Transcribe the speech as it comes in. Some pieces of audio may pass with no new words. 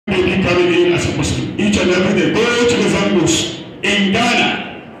coming in as a Muslim. Each and every day, go to the Zambos. In Ghana,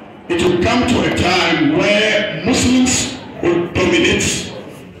 it will come to a time where Muslims will dominate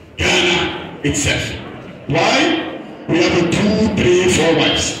Ghana itself. Why? We have a 2, 3, 4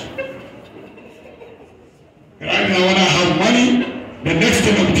 wives. Right now, when I have money, the next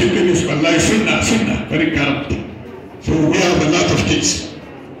thing I'm thinking is, wallahi, sunnah, very corrupt. So we have a lot of kids.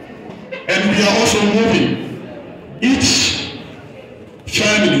 And we are also moving. Each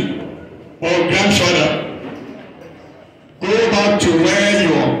family or grandfather, go back to where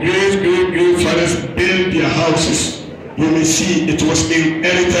your great-great-grandfathers built their houses. You may see it was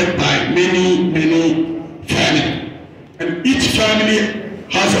inherited by many families. And each family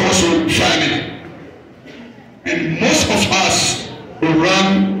has also family. And most of us will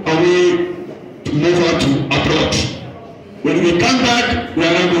run away to move out to abroad. When we come back, we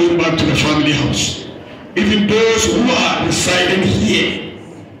are not going back to the family house. Even those who are residing here,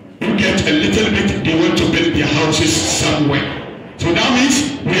 who get a little bit, they want to build their houses somewhere. So that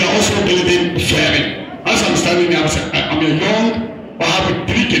means we are also building family. As I'm standing there, I'm a young, I have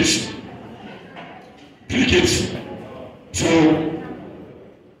 3 kids. 3 kids. So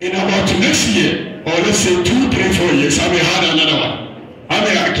in about next year, or let's say 2, 3, 4 years, I may have another one.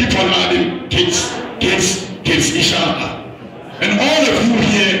 I keep on adding kids, inshallah. And all of you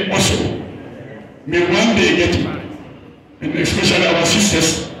here also may one day get married. And especially our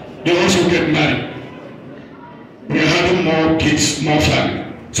sisters, they also get married. We are having more kids, more family.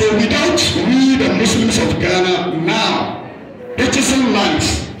 So without we, the Muslims of Ghana, now purchasing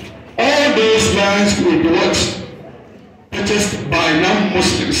lands, all those lands will be what? Purchased by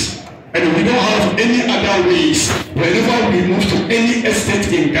non-Muslims. And we don't have any other ways whenever we move to any estate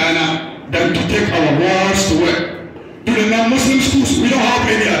in Ghana than to take our walls to work. To the non-Muslim schools, we don't have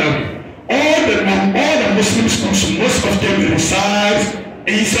any other way. All the Muslim schools, most of them reside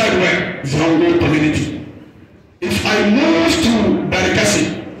inside where? Zongo community. If I move to Barikasi,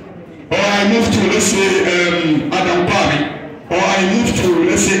 or I move to, let's say, Adampari, or I move to,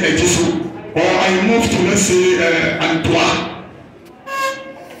 let's say, Ejisu, or I move to, let's say, Antoine,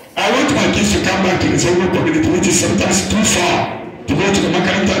 I want my kids to come back to the Zongo community, which is sometimes too far to go to the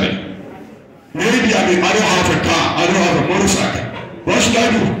Makaranta. Maybe I don't have a car, I don't have a motorcycle. What should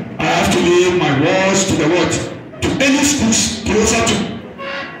I do? I have to leave my walls to the what? To any schools closer to.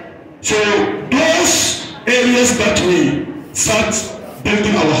 So those areas that we start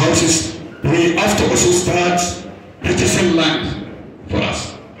building our houses, we have to also start purchasing land for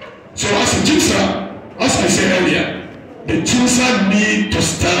us. So as a Gmsa, as I said earlier, the Gmsa need to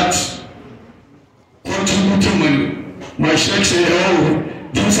start contributing money. My sheikh said, oh,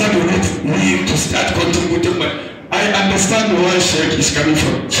 Gmsa do not need to start contributing money. I understand where sheikh is coming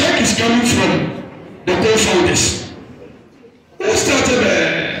from. Sheikh is coming from the co-founders who started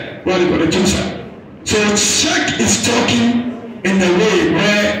the Gmsa. So sheikh is talking in a way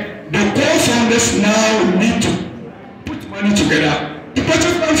where the co-founders now need to put money together to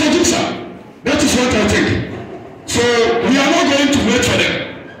purchase land for Gmsa. That is what I think. So we are not going to wait for them.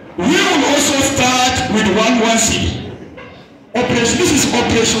 We will also start with 1 city. This is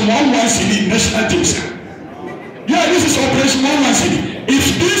Operation 1 city National Gmsa. Yeah, this is Operation 1 city.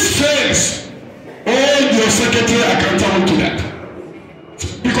 If this fails, hold your secretary accountable to that.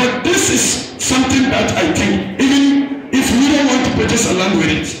 Because this is something that I think, even if we don't want to purchase a land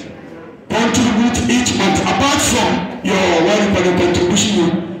with it, contribute each month. Apart from your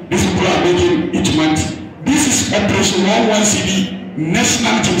contribution these people are making each month. This is Operation 1 city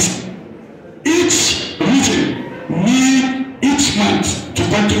National Gmsa. Each region need each month to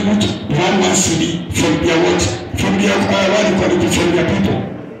contribute 1 city from their what? From their from their people.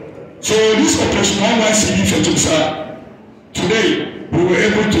 So this Operation 1 city for Gmsa, today we were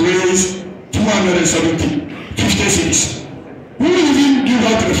able to raise 50 cities. Who will even give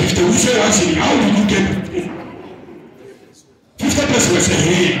out the 50? We say 1 city. How did you get it? 50 pesos say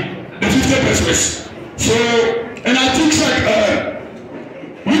hey, the 50 pesos. So, and I think like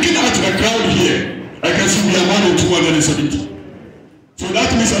looking at the crowd here, I can see we are more than 270. So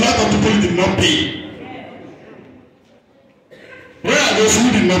that means a lot of people did not pay. Where are those who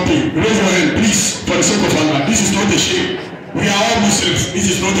did not pay? Raise your hand, please, for the sake of Allah. This is not a shame. We are all Muslims. This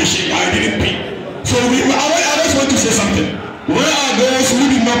is not a shame. I didn't pay. So I just want to say something. Where are those who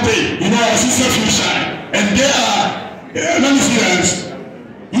did not pay? You know, our sister Fushan, and they are non-Muslims.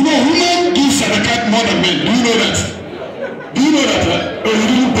 You know, women give sadaqat more than men. Do you know that? Do you know that? Oh, you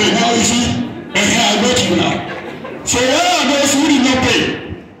didn't pay. Now you see, and here I got you now. So where are those who did not pay?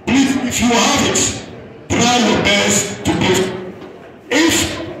 Please, if you have it, try your best to pay. If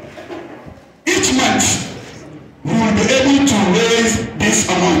each month we will be able to raise this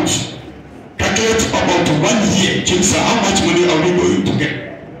amount, calculate about 1 year, Gmsa, how much money are we going to get?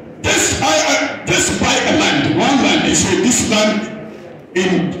 Just buy a land, one land, and say this land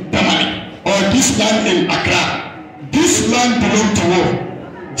in Damani or this land in Accra. This land belongs to who?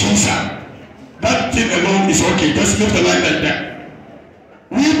 Gmsa. That thing alone is okay. Just leave the land like that.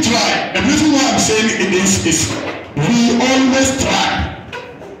 We try. The reason why I'm saying it is we always try.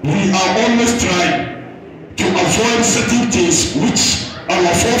 We are always trying to avoid certain things which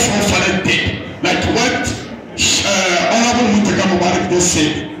our forefathers did. Like what Honorable Muntaka Mubarak just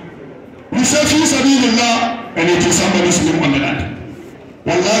said. We say fi sabilillah and it is somebody's name on the land.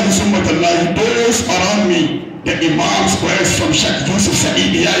 Wallahi summatallahi, those around me, the imams, boys from Sheikh Yusuf Said,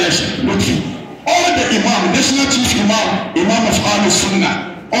 Yaya Sheikh Lutfi, all the imam, national chief imam, imam of Ahlul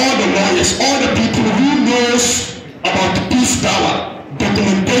Sunnah, all the lawyers, all the people who knows about peace dawah,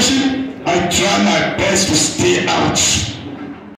 documentation, I try my best to stay out.